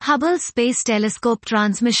Hubble Space Telescope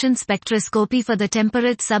transmission spectroscopy for the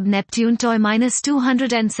temperate sub-Neptune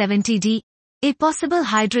TOI-270d, a possible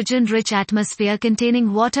hydrogen-rich atmosphere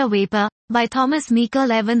containing water vapor, by Thomas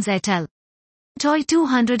Michael Evans et al.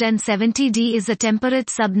 TOI-270d is a temperate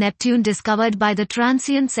sub-Neptune discovered by the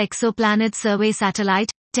Transients Exoplanet Survey Satellite,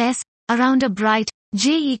 TESS, around a bright,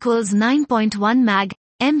 J equals 9.1 mag,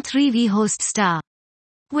 M3V host star.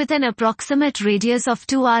 With an approximate radius of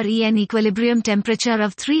 2 RE and equilibrium temperature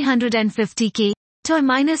of 350 K,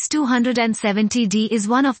 TOI-270d is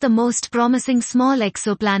one of the most promising small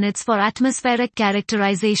exoplanets for atmospheric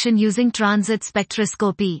characterization using transit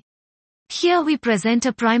spectroscopy. Here we present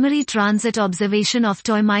a primary transit observation of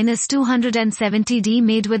TOI-270d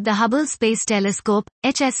made with the Hubble Space Telescope,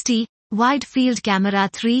 HST, Wide Field Camera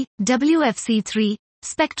 3, WFC3,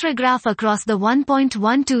 spectrograph across the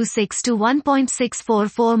 1.126 to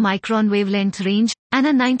 1.644 micron wavelength range, and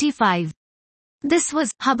a 95. This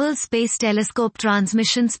was Hubble Space Telescope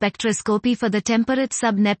transmission spectroscopy for the temperate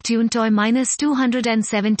sub-Neptune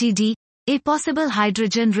TOI-270d, a possible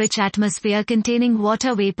hydrogen-rich atmosphere containing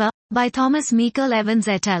water vapor, by Thomas Michael Evans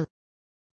et al.